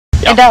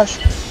It does.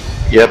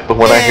 Yep, but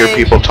when I hear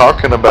people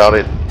talking about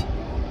it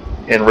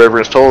in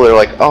Reverend's Toll, they're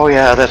like, oh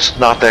yeah, that's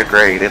not that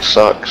great, it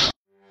sucks.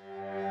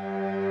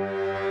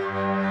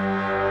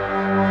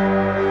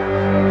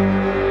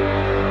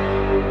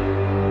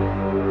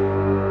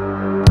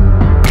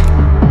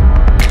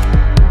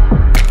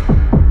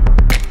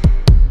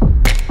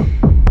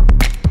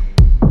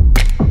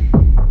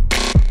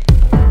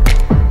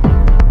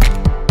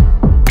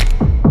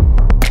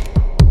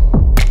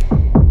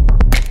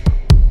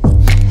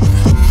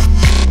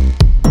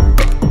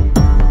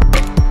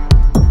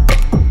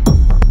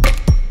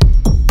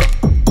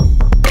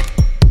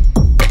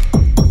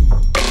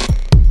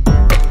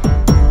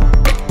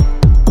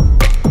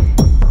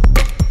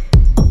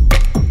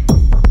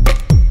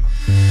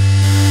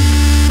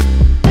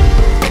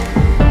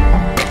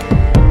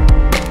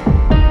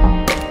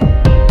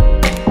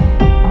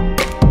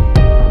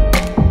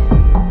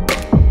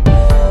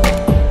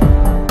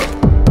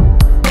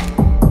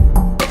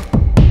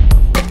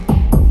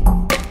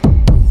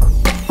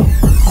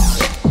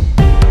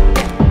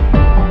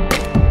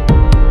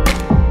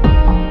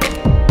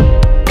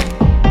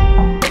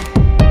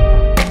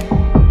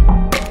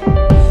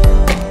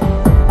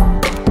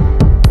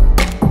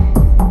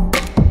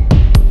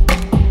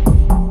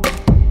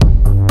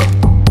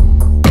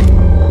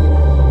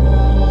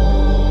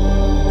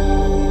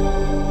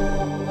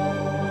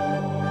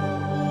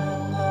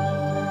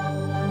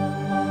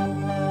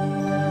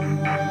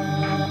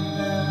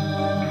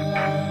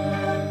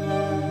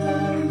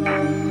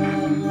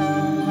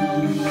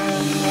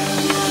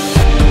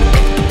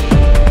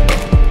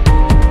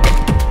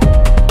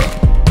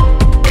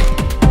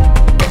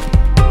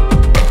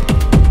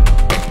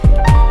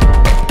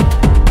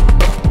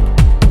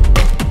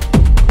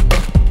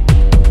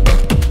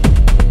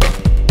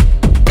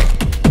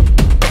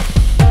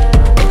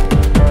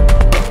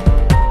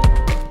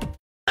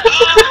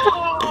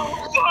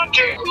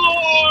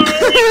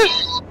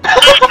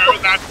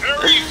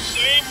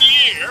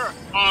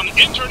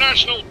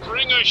 International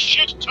Bring a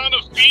Shit Ton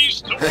of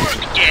Fees to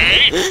Work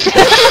Day.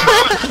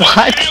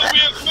 What?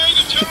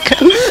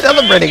 Who's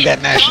celebrating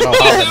that national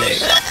holiday?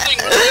 Something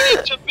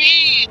related to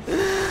bees.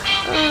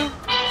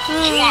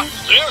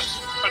 What's this?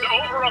 An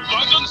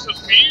overabundance of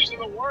bees in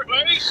the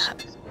workplace?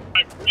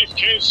 My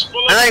briefcase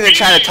full of I'm not even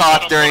trying to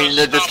talk during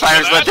the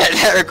times let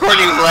that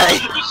recording play.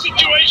 The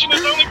situation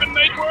has only been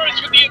made worse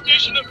with the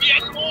addition of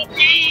yet more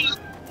bees.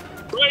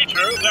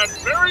 Later, that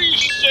very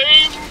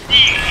same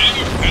bee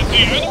at the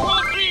annual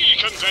bee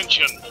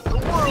convention, the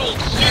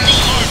world's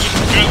single largest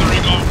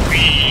gathering of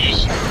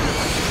bees.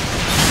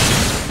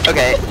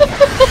 Okay.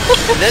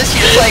 This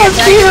just like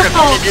attacks your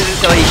appendages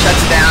until he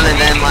shuts down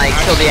and then like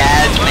kill the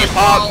ads when they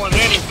pop.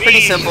 Pretty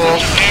simple.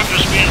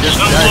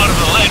 Just somewhat of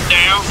a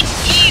letdown.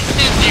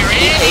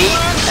 hate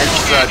as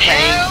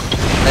tank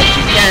that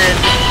you can.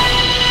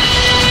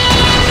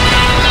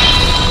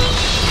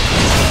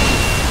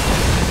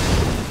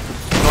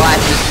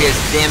 Just gets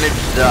damage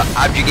the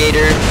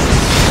objurgator.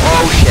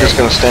 Oh shit. Just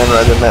gonna stand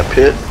right in that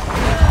pit.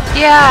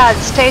 Yeah,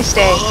 it's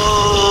tasty. I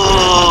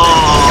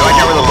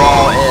know where the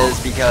ball is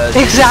because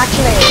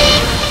exactly.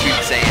 Shoot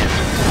sand.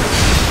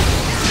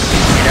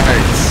 It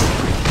hurts.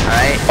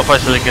 Alright? I'll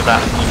post a link of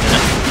that in a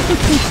minute.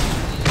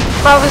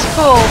 That was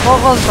cool. What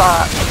was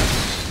that?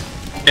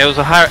 It was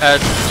a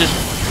just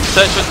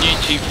search on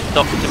YouTube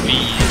Dr.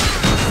 Bees.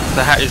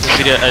 It's a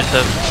video, it's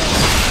a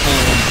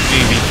full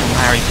movie from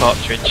Harry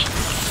Partridge.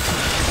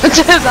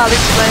 That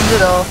explains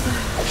it all.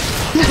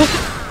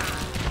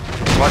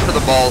 Watch for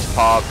the balls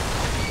pop,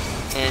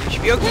 and you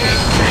should be okay.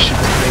 I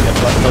should bring a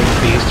buttload of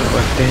bees to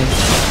work day.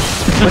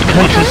 What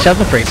country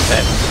celebrates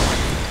that?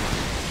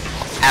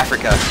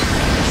 Africa.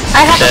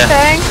 I have a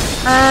thing.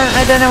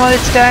 I don't know what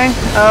it's doing.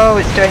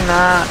 Oh, it's doing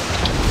that.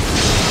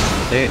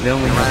 They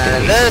only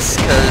have this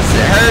because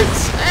it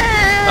hurts.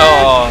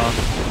 Oh,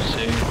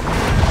 shoot.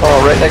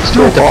 Oh, right next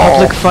to a the ball.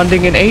 public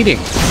funding and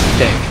aiding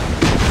day.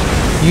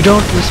 You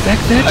don't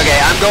respect that? Okay,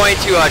 I'm going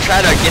to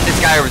try to get this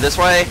guy over this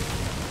way.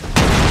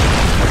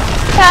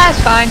 Yeah, it's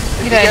fine.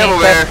 You don't need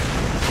to.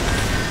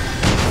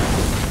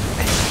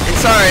 And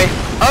sorry.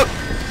 Oh.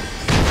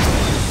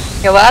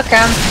 You're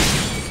welcome.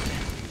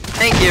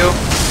 Thank you.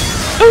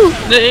 Ooh,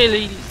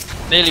 nearly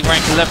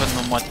rank 11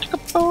 on my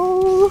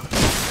chickaboo.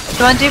 Do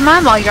you want to do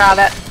mine while you're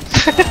at it?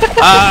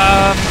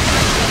 No.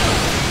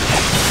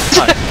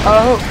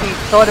 Oh, you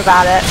thought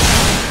about it.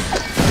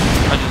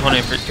 I just wonder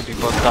if it could be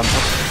both done.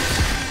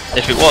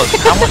 If it was,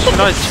 how much would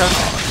I charge?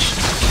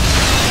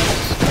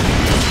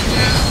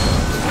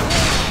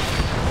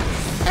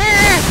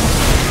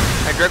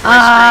 I broke my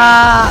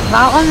screen.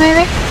 That one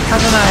maybe? I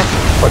don't know.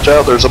 Watch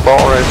out, there's a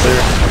ball right there.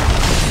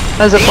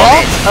 There's a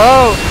ball?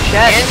 Oh,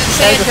 shit.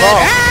 There's a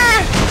ball.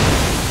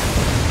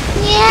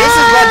 Yeah. This is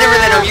a lot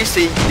different than I'm used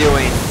to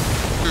doing.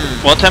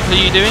 What temple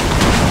are you doing?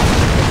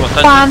 What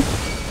Fun.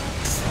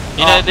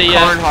 You know the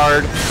Qarn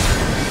hard.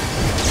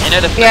 You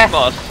know the flip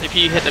boss, if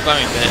you hit the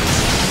glowing bit.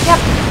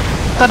 Yep.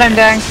 What I'm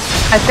doing.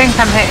 I think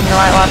I'm hitting the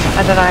right one.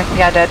 I don't know.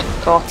 Yeah, I did.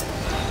 Cool.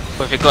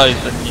 Well, if it glows,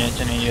 then yeah,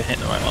 generally you hit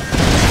the right one.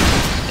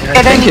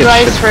 It only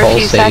glows for a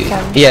few pulsate.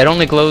 seconds. Yeah, it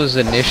only glows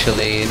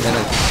initially, and then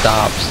it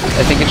stops.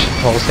 I think it should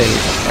pulsate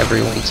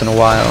every once in a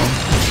while.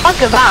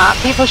 Look at that.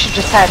 People should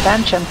just pay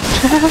attention.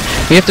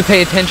 You have to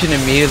pay attention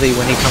immediately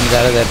when he comes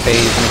out of that phase,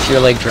 and if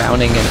you're like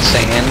drowning in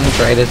sand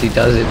right as he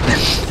does it.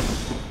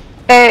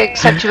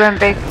 Except you won't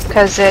be,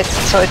 because it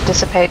sort of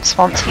dissipates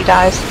once he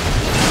dies.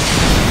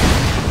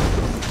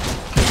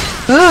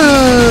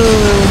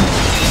 Ooh.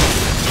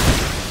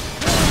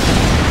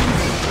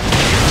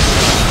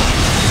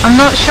 I'm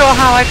not sure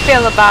how I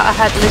feel about a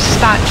headless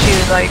statue,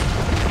 like,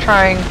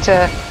 trying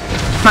to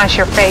smash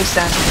your face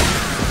in.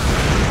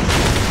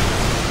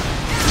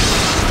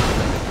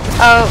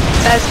 Oh,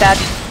 there's Dad.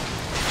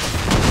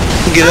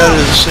 Get out of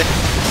the sand.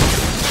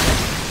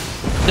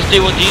 Just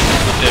do what Jesus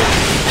would do.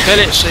 Kill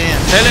it,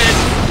 Sand. kill it!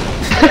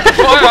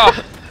 Fire!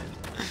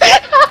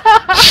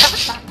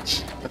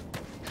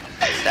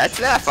 That's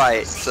that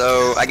fight.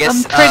 So I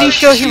guess I'm pretty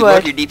sure he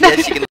would. Your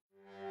DPS, you can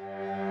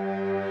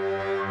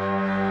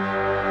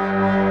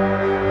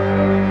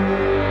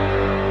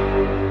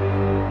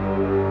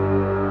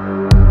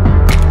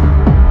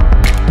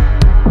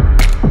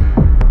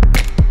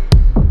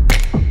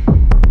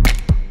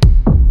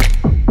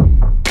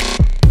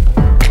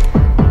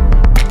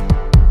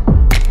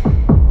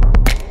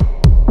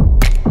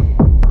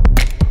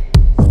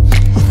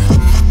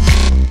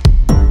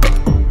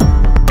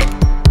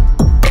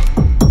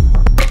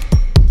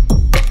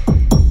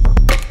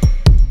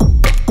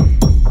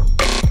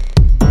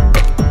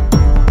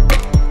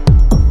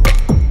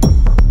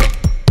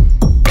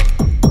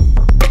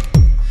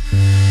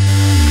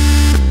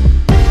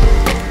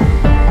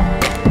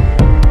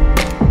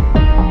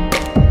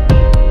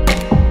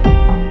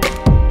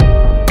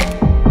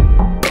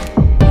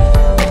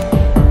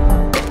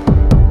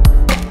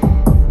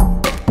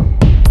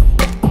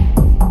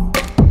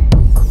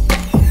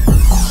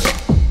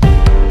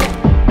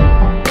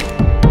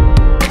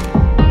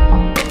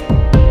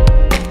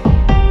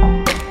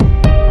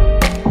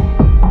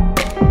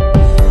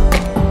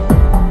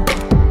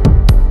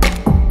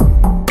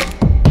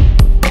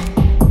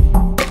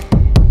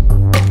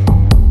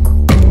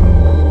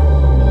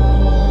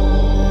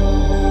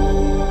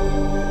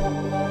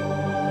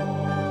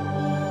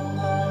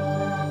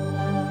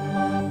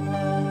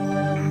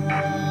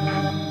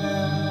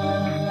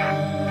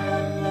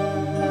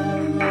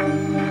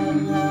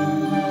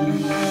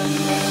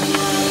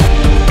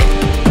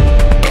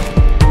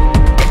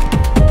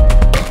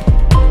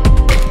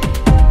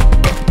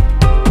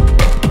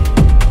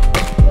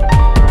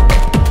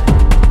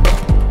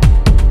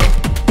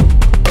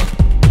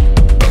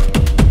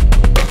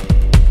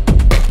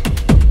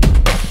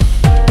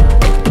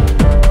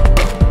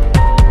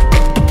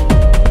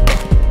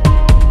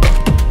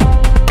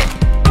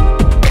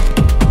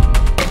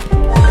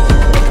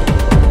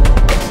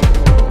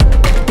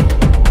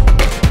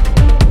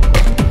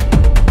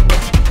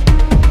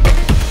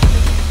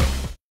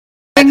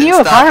You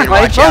apparently,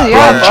 well,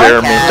 yeah. When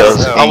Jeremy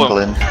does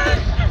England.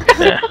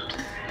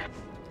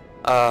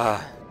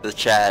 the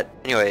chat.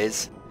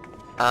 Anyways,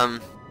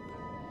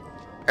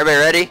 everybody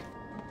ready?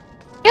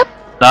 Yep.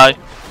 No.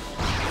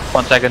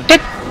 1 second.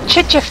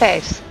 Chit your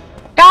face.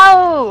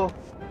 Go!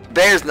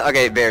 Bear's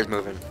okay. Bear's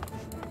moving.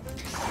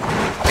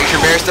 Make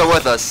sure Bear's still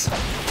with us.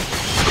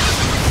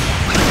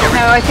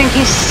 No, I think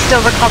he's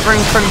still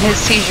recovering from his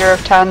seizure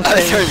of turn 2.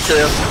 Turn 2.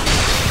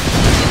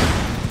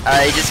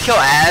 You just kill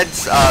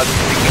ads. You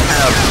can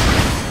kind of,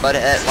 but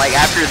like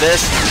after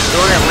this, the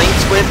one that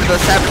links with the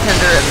Saber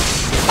Tender and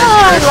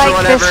I like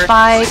this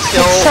fight.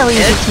 It's so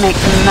easy to make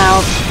them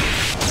melt.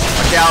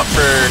 Watch out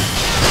for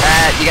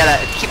that. You gotta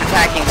keep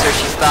attacking so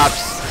she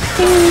stops.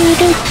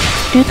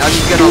 Now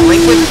she's gonna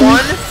link with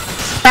one.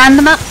 Stand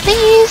them up,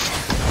 please.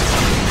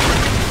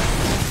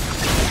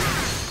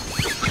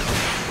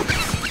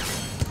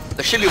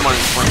 There should be one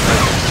person.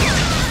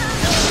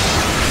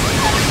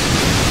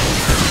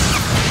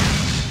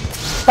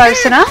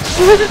 Close enough.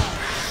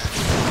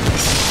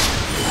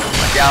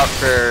 Watch out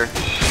for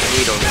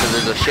needles, because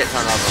there's a shit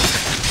ton of them.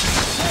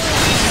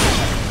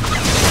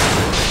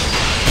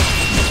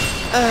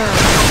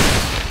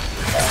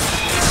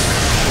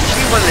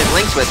 She one that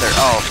links with her.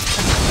 Oh.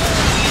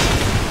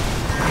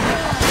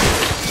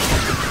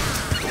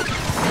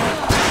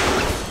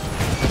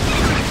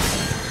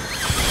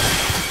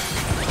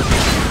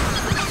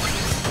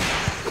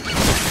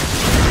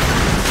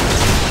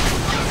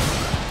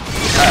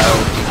 Uh-oh,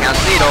 he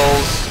counts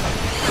needles.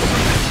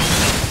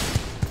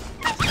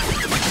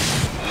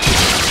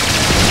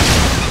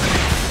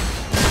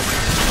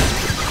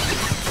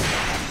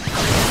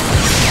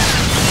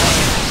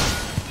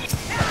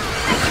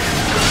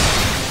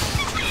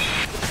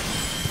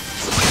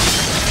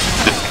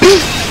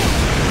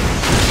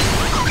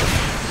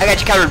 I got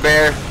you covered,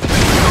 Bear.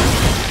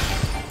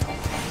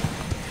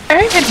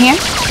 Very good here.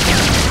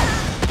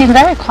 He's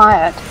very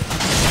quiet.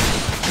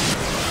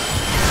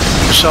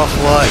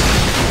 Self-like.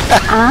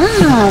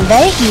 Ah,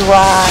 there you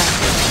are.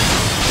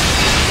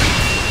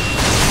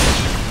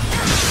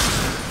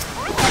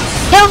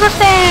 Kill the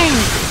thing!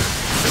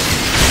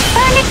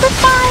 Burn it with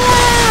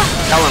fire!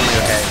 That one will be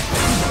okay.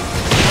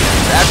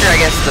 after I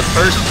guess the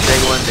first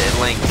big one that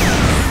links.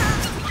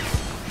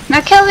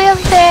 Now kill the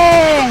other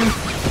thing!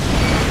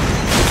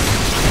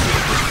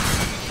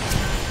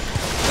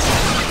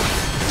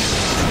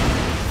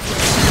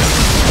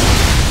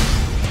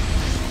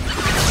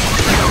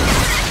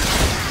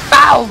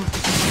 Bow!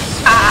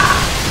 Ah!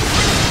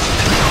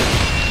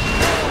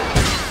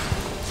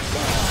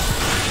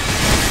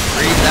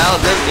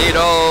 3,000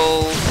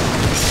 needles!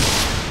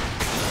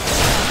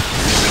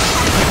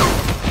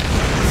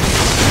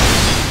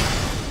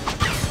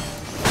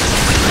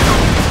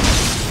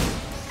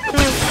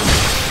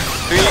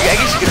 I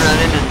guess you can run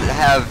in and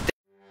have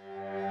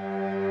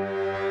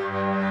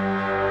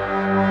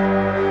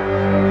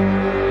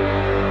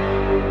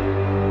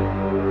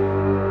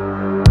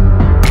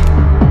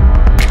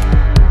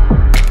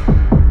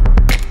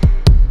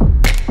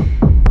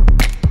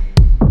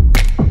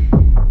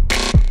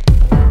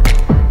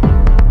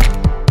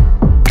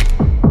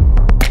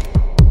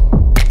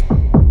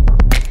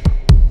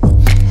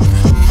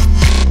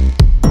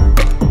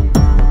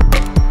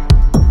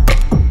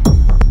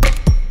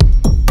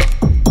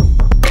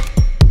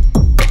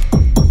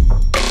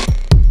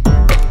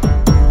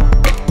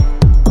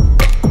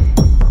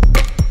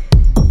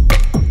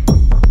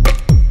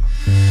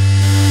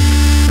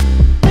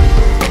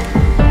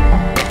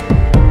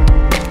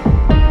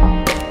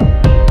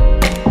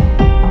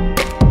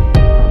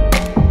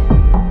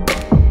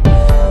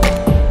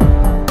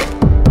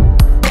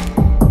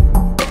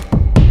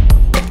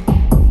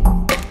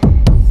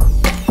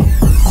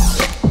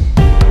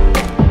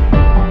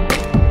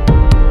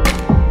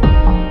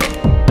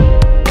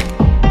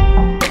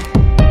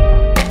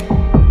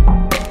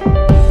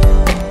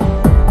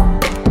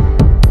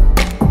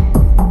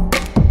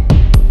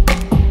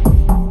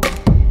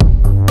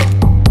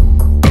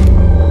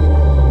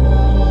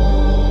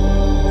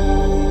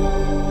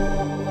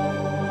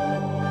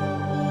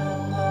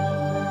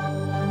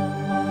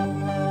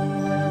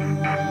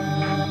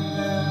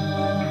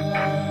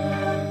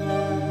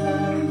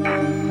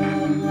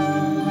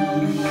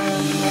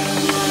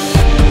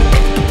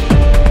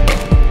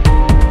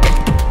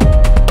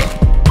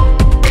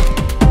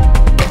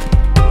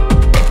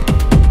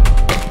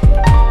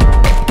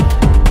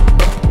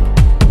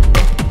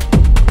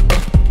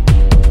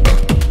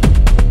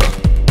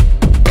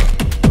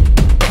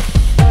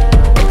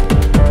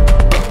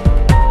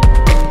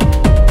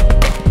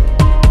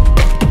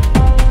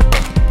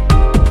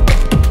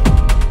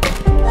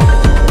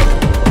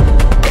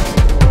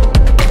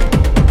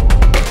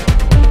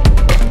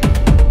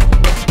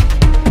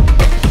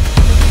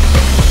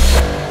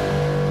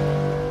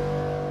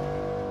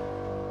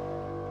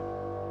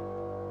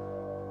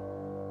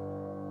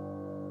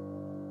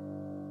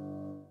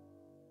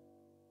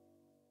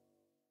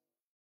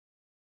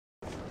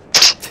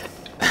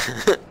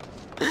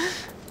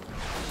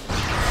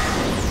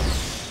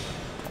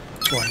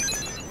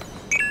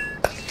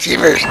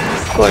Jeepers!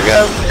 Look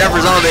out! Never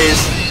zombies.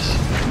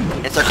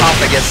 It's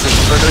sarcophaguses.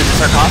 Are those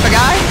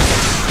sarcophagi?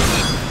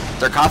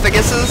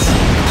 Sarcophaguses?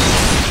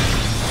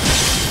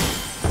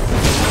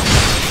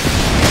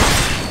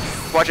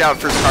 Watch out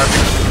for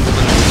sarcophaguses.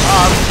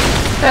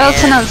 They're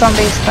also not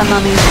zombies, they're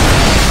mummies.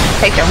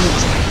 Take their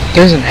wings.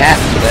 There's an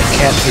app for that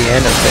Cat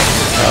Piano thing.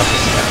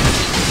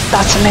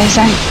 That's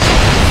amazing.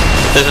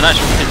 There's an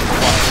actual physical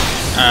one.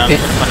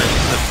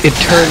 It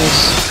turns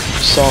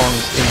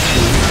songs into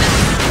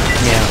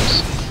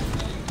meows.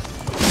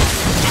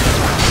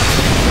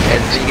 And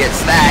you get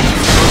stacked.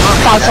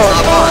 That's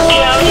not fun.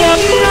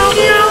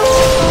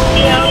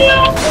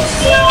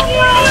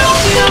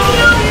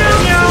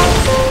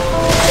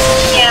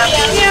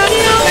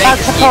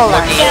 That's a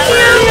polar.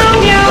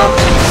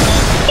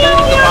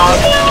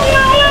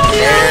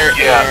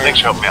 Yeah, thanks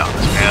for helping me out on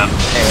this, man.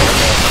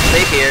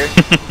 Stay here.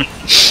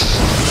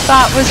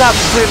 That was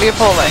absolutely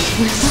appalling.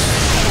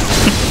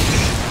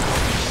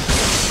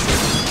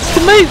 It's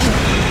amazing.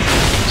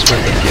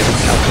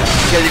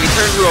 Because if you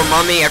turn into a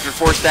mummy after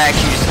 4 stacks,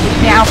 you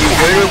Meow. go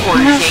to a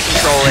corner, you can't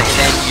control it, and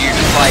then you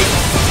just like,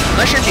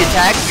 I'm not sure if you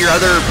attack your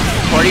other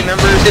party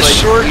members, His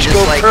but swords you go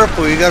just like,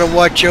 purple. You gotta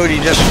watch out.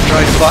 He doesn't try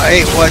to buy.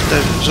 Hey, what?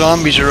 The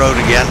zombies are out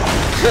again.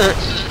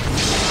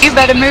 You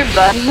better move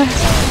then.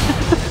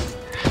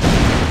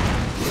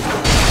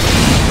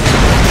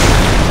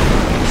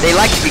 they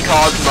like to be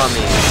called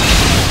mummies.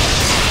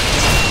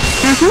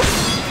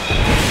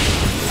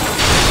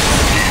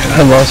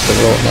 I lost the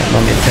roll on that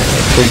mummy pet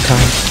like 3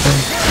 times.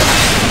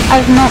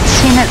 I've not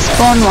seen it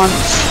spawn once.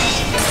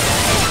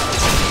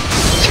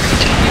 3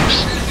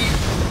 times.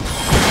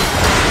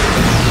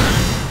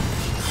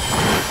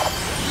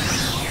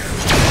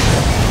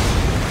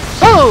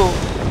 Oh!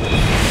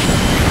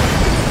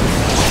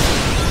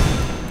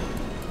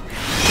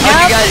 How'd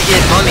you guys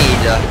get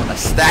mummied a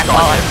stack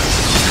on it?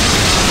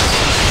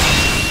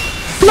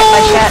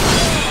 My chat.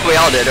 We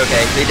all did,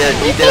 okay. He did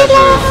a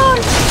move.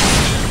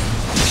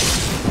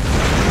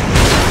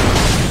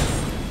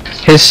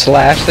 His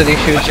slash that he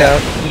shoots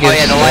out. Oh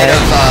yeah, the light of,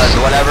 the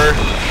whatever.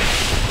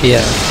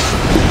 Yeah.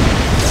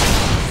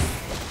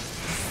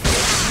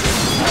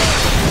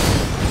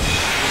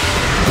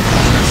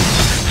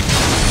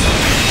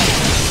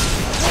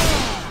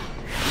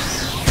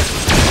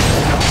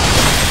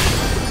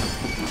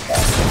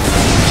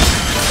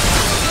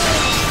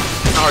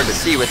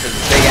 see with his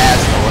big ass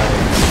in the way.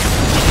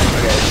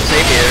 Okay,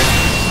 safe here.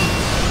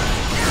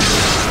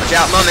 Watch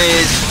out,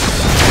 mummies!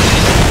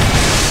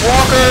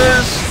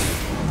 Walkers!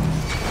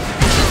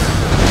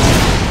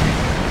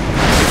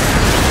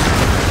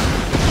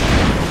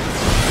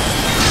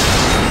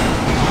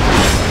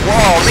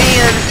 Whoa,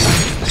 man!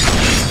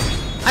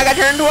 I got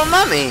turned into a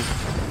mummy!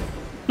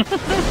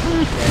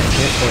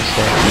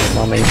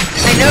 Mummy.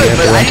 I know, you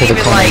but I run to didn't the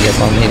even corner like... and get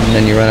mummy, and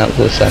then you run out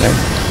to the center.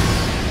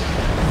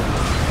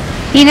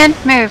 Enan,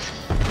 move.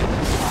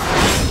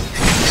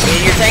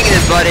 Ian, you're taking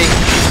this, buddy.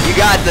 You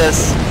got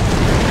this.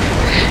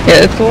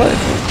 Yeah, it's what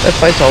that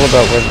fight's all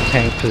about, where the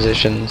tank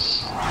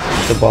positions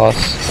the boss.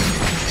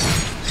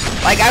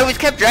 Like, I was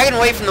kept dragging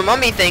away from the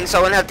mummy thing, so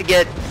I wouldn't have to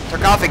get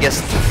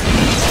sarcophagus.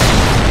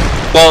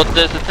 Well,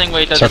 there's a thing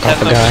where he does a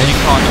test Sarcophagi? you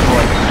can't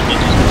avoid, and you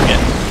just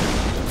get.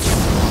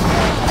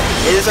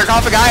 Is it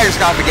sarcophagi or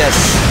sarcophagus?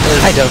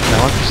 I don't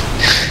know. I'm just...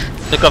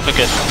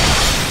 Sarcophagus.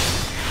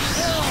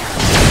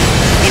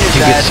 Ian's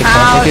You get dead.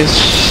 sarcophagus,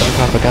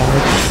 sarcophagi.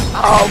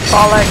 Oh,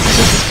 bollocks.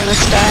 This is gonna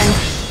sting.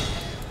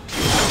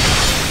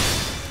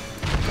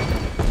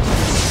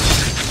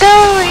 Go,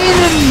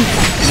 Enan!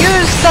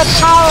 Use the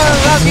power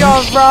of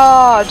your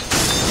rod!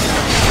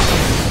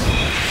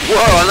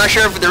 Whoa, I'm not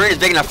sure if the ring is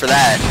big enough for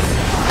that.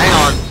 Hang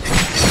on.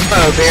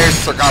 Oh, there's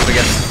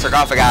sarcophagus.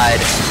 Sarcophagi.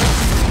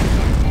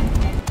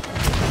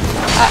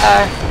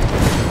 Uh-oh.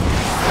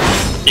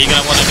 You're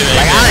gonna want to do it.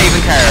 Like, I don't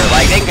even care.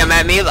 Like, they can come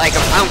at me like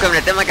I'm coming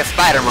at them like a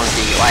spider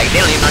monkey. Like,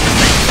 they don't even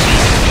understand.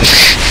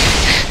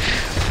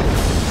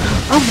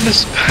 I'm gonna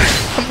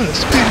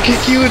spin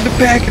kick you in the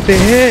back of the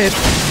head.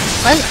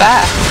 Where's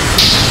that?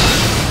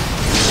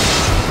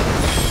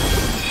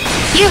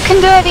 You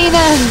can do it,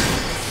 Enan!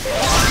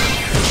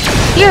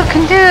 You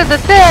can do the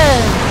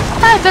thing!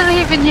 I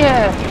believe in you!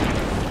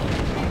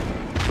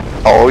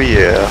 Oh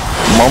yeah,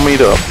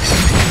 mummied up.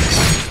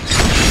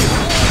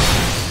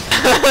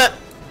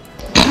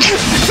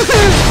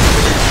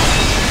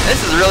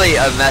 This is really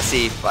a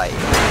messy fight.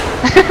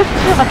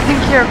 I think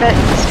you're a bit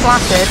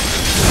splattered.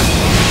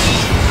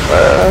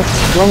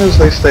 As long as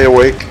they stay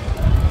awake.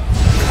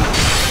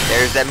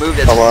 There's that move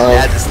that's Hello?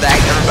 adds a stack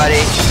to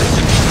everybody.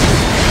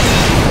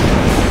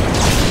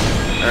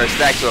 Or a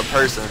stack to a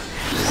person.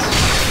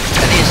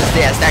 I think it's just,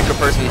 yeah, a stack to a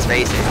person he's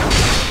facing.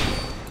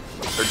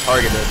 Or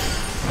targeted.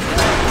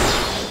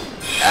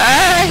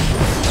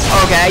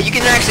 Okay, you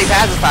can actually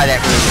pacify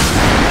that move.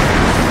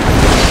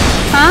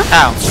 Huh?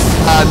 Ow.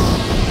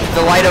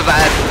 The light of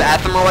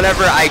Atham or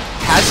whatever, I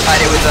pacified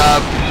it with a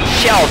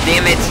shell,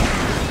 damn it.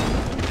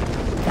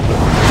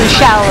 The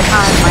shell of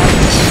Hanway.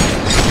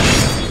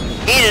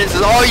 Enan, this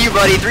is all you,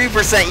 buddy.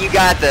 3%, you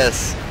got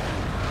this.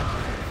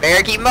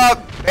 Bear, keep him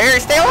up. Bear,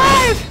 stay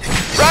alive.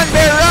 Run,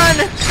 Bear,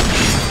 run.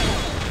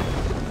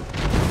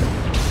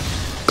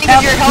 Think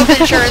of your health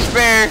insurance,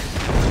 Bear.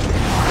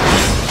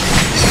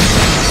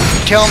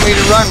 Tell me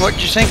to run. What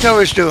do you think I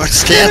was doing?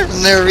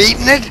 Standing there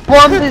eating it?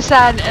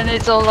 1% and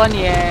it's all on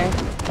you.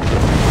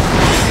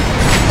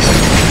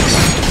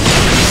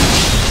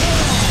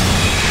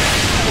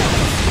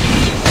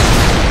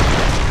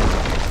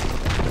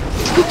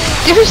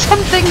 Do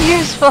something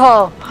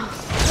useful!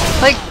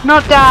 Like,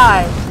 not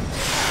die.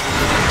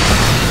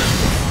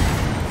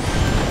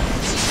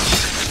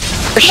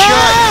 A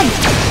shot.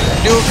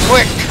 Do it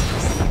quick.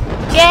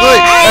 Yay! Good.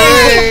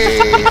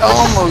 Hey,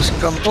 almost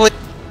complete.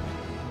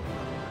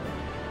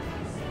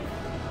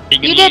 You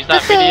can You use did the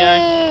that video.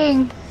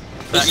 thing!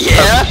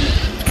 Yeah.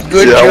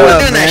 Good Yeah, I job,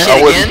 Doing man. that shit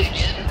again.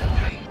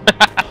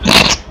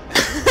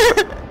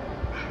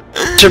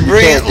 It's a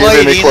brilliant Can't get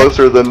any lady.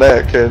 closer than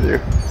that, can you?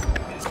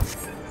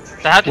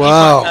 So how did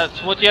Wow. you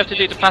so what do you have to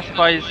do to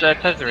pacify his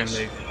tethering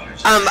move?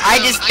 I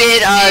just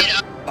did,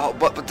 oh,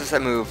 what does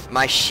that move?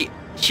 My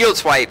shield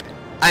swipe.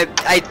 I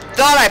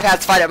thought I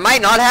pacified it.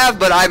 Might not have,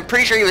 but I'm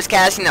pretty sure he was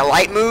casting a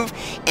light move,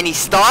 and he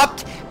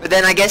stopped, but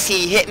then I guess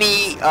he hit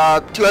me, 2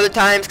 other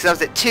times, because I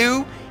was at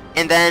 2,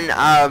 and then,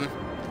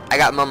 I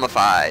got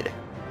mummified.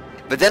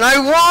 But then I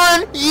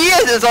won!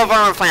 Yes, it's all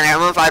part of my plan. I got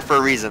mummified for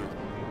a reason.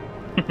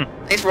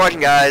 Thanks for watching,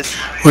 guys.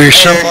 Well, you're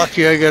so Later.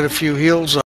 lucky I got a few heals on.